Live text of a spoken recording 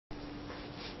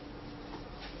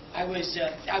I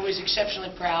was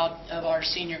exceptionally proud of our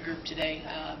senior group today.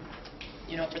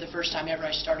 For the first time ever,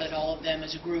 I started all of them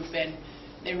as a group, and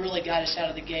they really got us out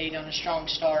of the gate on a strong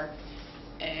start.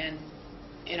 And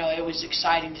it was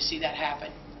exciting to see that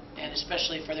happen, and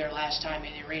especially for their last time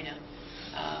in the arena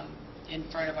in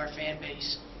front of our fan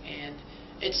base. And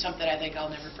it's something I think I'll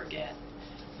never forget.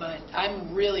 But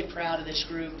I'm really proud of this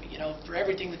group, for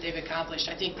everything that they've accomplished.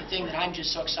 I think the thing that I'm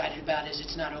just so excited about is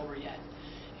it's not over yet.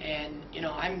 And,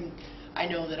 I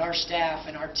know that our staff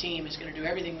and our team is going to do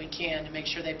everything we can to make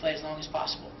sure they play as long as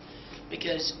possible,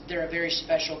 because they're a very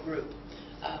special group.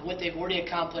 What they've already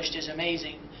accomplished is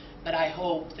amazing, but I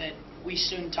hope that we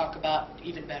soon talk about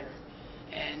even better.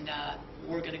 And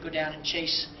we're going to go down and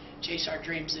chase our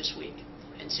dreams this week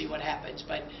and see what happens.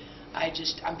 But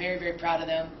I'm very, very proud of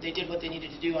them. They did what they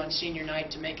needed to do on senior night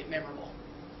to make it memorable.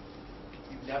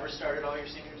 You've never started all your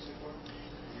seniors before?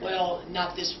 Well,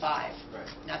 not this five. Right.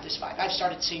 Not this five. I've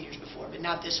started seniors before, but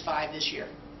not this five this year.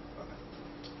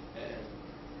 Okay. And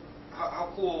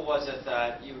how cool was it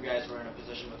that you guys were in a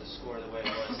position with the score the way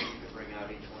it was that you could bring out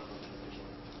each one of them individually?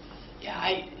 Yeah,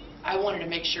 I wanted to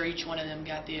make sure each one of them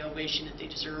got the ovation that they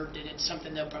deserved, and it's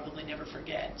something they'll probably never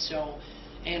forget. So,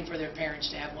 and for their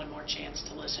parents to have one more chance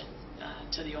to listen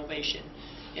to the ovation.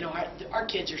 Our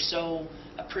kids are so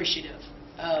appreciative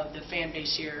of the fan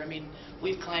base here. I mean,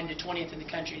 we've climbed to 20th in the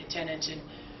country in attendance, and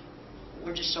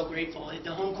we're just so grateful.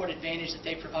 The home court advantage that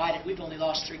they provided, we've only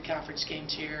lost 3 conference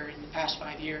games here in the past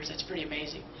 5 years. That's pretty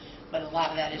amazing. But a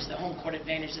lot of that is the home court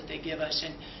advantage that they give us.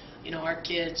 And, our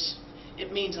kids,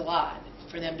 it means a lot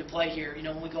for them to play here.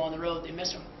 When we go on the road, they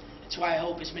miss them. That's why I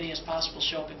hope as many as possible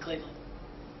show up in Cleveland.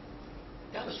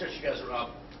 Down the stretch, you guys were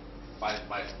up by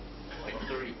like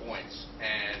 30 points,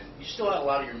 and you still had a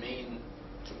lot of your main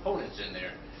components in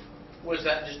there. Was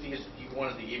that just because you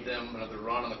wanted to give them another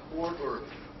run on the court, or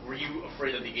were you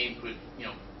afraid that the game could,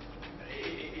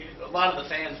 a lot of the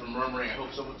fans were murmuring, I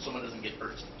hope someone doesn't get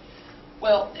hurt?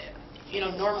 Well,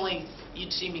 normally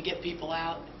you'd see me get people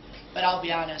out, but I'll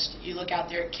be honest, you look out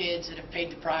there at kids that have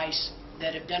paid the price,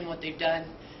 that have done what they've done,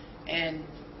 and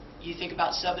you think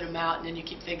about subbing them out, and then you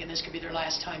keep thinking this could be their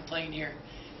last time playing here.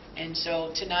 And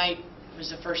so tonight was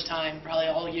the first time probably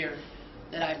all year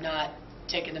that I've not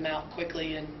taken them out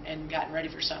quickly and gotten ready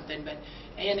for something.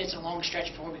 And it's a long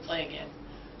stretch before we play again.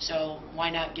 So why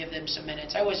not give them some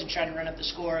minutes? I wasn't trying to run up the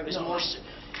score. It was more so,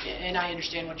 and I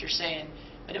understand what you're saying,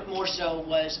 but it more so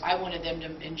was I wanted them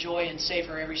to enjoy and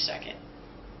savor every second.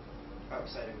 How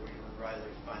excited were you when Riley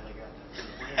finally got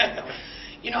that?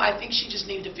 I think she just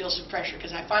needed to feel some pressure,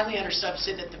 because I finally had her sub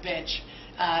sitting at the bench,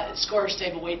 scorer's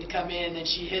table waiting to come in, and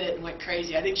she hit it and went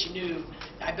crazy. I think she knew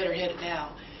I better hit it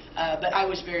now. But I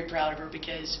was very proud of her,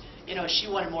 because she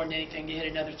wanted more than anything to hit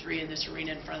another 3 in this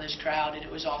arena in front of this crowd, and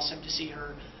it was awesome to see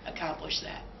her accomplish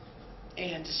that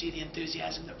and to see the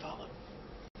enthusiasm that followed.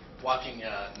 Watching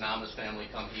Nama's family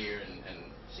come here and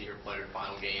see her play her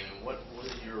final game, and what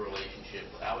is your relationship?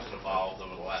 How has it evolved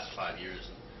over the last 5 years?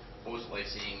 What was it like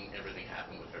seeing everything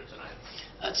happen with her tonight?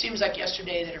 It seems like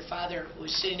yesterday that her father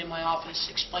was sitting in my office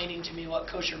explaining to me what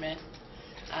kosher meant,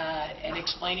 and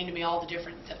explaining to me all the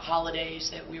different holidays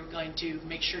that we were going to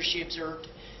make sure she observed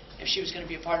if she was going to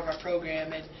be a part of our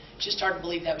program. And it's just hard to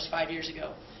believe that was 5 years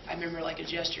ago. I remember like it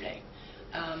was yesterday.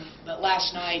 But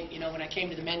last night, when I came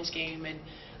to the men's game, and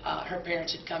her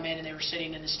parents had come in and they were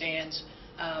sitting in the stands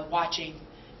watching,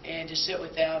 and to sit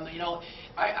with them,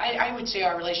 I would say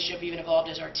our relationship even evolved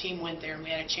as our team went there and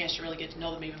we had a chance to really get to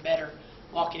know them even better,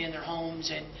 walking in their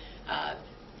homes and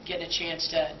getting a chance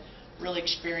to really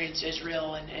experience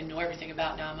Israel and know everything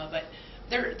about Nama. But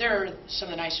they're some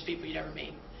of the nicest people you'd ever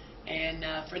meet. And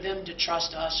for them to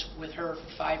trust us with her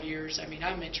for 5 years,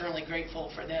 I'm eternally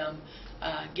grateful for them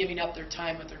giving up their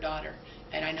time with their daughter.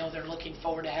 And I know they're looking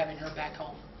forward to having her back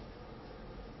home.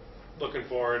 Looking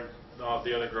forward.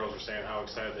 The other girls are saying how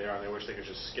excited they are and they wish they could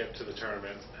just skip to the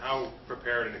tournament. How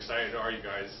prepared and excited are you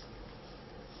guys?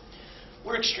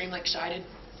 We're extremely excited.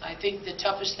 I think the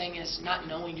toughest thing is not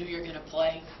knowing who you're going to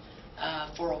play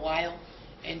for a while.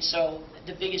 And so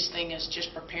the biggest thing is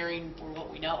just preparing for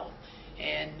what we know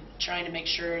and trying to make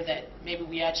sure that maybe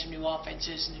we add some new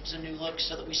offenses and some new looks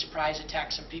so that we surprise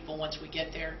attack some people once we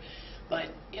get there. But,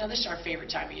 this is our favorite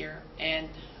time of year, and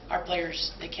our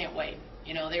players, they can't wait.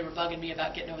 They were bugging me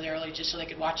about getting over there early just so they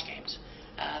could watch games.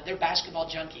 They're basketball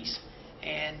junkies,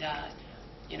 and,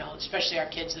 especially our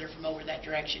kids that are from over that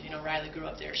direction. Riley grew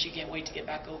up there. She can't wait to get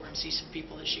back over and see some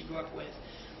people that she grew up with.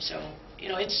 So,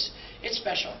 it's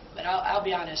special. But I'll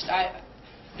be honest,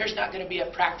 there's not going to be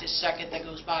a practice second that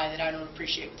goes by that I don't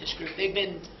appreciate with this group. They've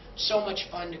been so much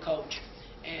fun to coach,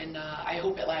 and I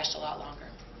hope it lasts a lot longer.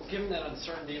 Given that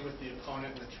uncertainty with the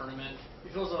opponent in the tournament,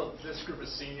 you feel as though this group of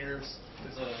seniors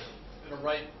is in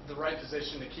the right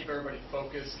position to keep everybody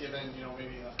focused, given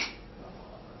maybe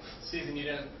season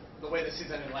the way the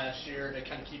season ended last year, to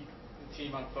kind of keep the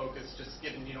team on focus, just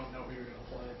given you don't know who you're going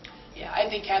to play. Yeah, I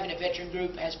think having a veteran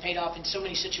group has paid off in so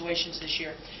many situations this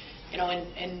year.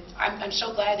 And I'm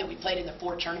so glad that we played in the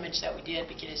 4 tournaments that we did,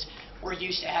 because we're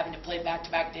used to having to play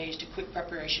back-to-back days to quick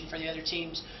preparation for the other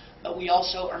teams. But we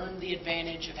also earned the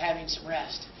advantage of having some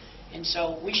rest. And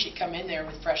so we should come in there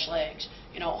with fresh legs.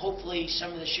 Hopefully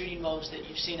some of the shooting woes that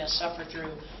you've seen us suffer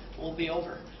through will be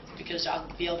over, because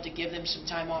I'll be able to give them some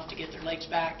time off to get their legs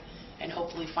back and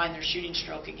hopefully find their shooting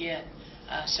stroke again.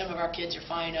 Some of our kids are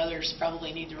fine, others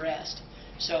probably need the rest.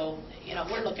 So,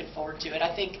 we're looking forward to it.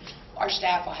 I think our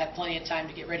staff will have plenty of time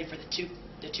to get ready for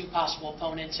the two possible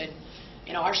opponents. And,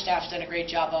 our staff's done a great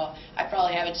job. I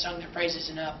probably haven't sung their praises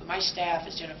enough, but my staff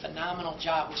has done a phenomenal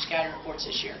job with scouting reports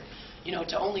this year.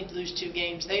 To only lose 2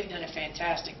 games, they've done a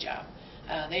fantastic job.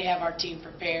 They have our team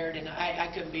prepared, and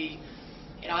I couldn't be,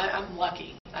 I'm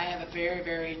lucky. I have a very,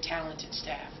 very talented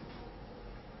staff.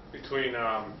 Between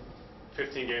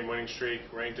 15-game winning streak,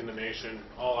 ranked in the nation,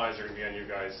 all eyes are going to be on you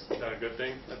guys. Is that a good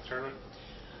thing, that tournament?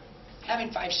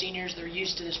 Having 5 seniors, they're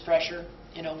used to this pressure.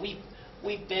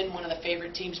 We've been one of the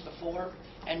favorite teams before,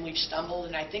 and we've stumbled,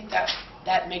 and I think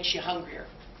that makes you hungrier.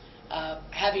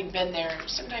 Having been there,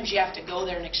 sometimes you have to go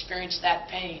there and experience that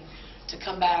pain to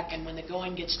come back, and when the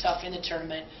going gets tough in the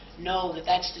tournament, know that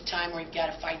that's the time where you've got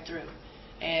to fight through.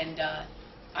 And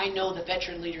I know the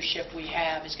veteran leadership we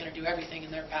have is going to do everything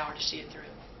in their power to see it through.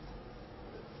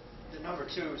 The number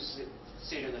 2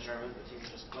 seed in the tournament, the team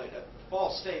just played at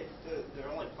Ball State. They're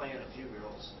only playing a few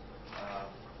girls.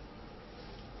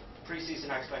 Preseason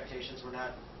expectations were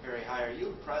not very high. Are you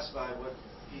impressed by what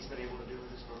he's been able to do with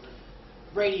this program?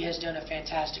 Brady has done a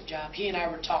fantastic job. He and I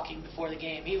were talking before the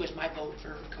game. He was my vote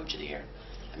for Coach of the Year.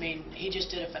 He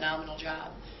just did a phenomenal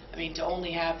job. To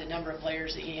only have the number of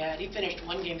players that he had. He finished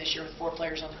 1 game this year with 4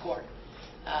 players on the court.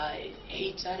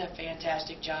 He's done a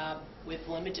fantastic job with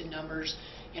limited numbers.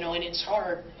 And it's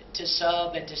hard to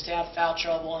sub and to stay out of foul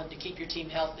trouble and to keep your team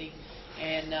healthy.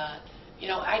 And,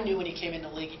 I knew when he came in the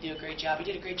league he'd do a great job. He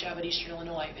did a great job at Eastern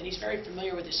Illinois. And he's very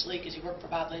familiar with this league because he worked for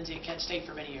Bob Lindsay at Kent State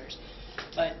for many years.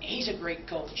 But he's a great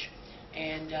coach.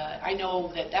 And I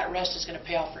know that rest is going to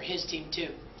pay off for his team too.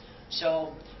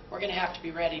 So we're going to have to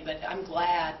be ready. But I'm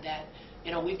glad that,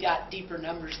 we've got deeper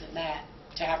numbers than that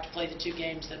to have to play the 2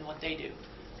 games than what they do.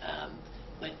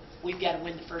 But we've got to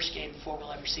win the first game before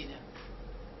we'll ever see them.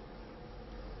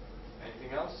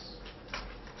 Anything else?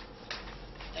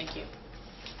 Thank you.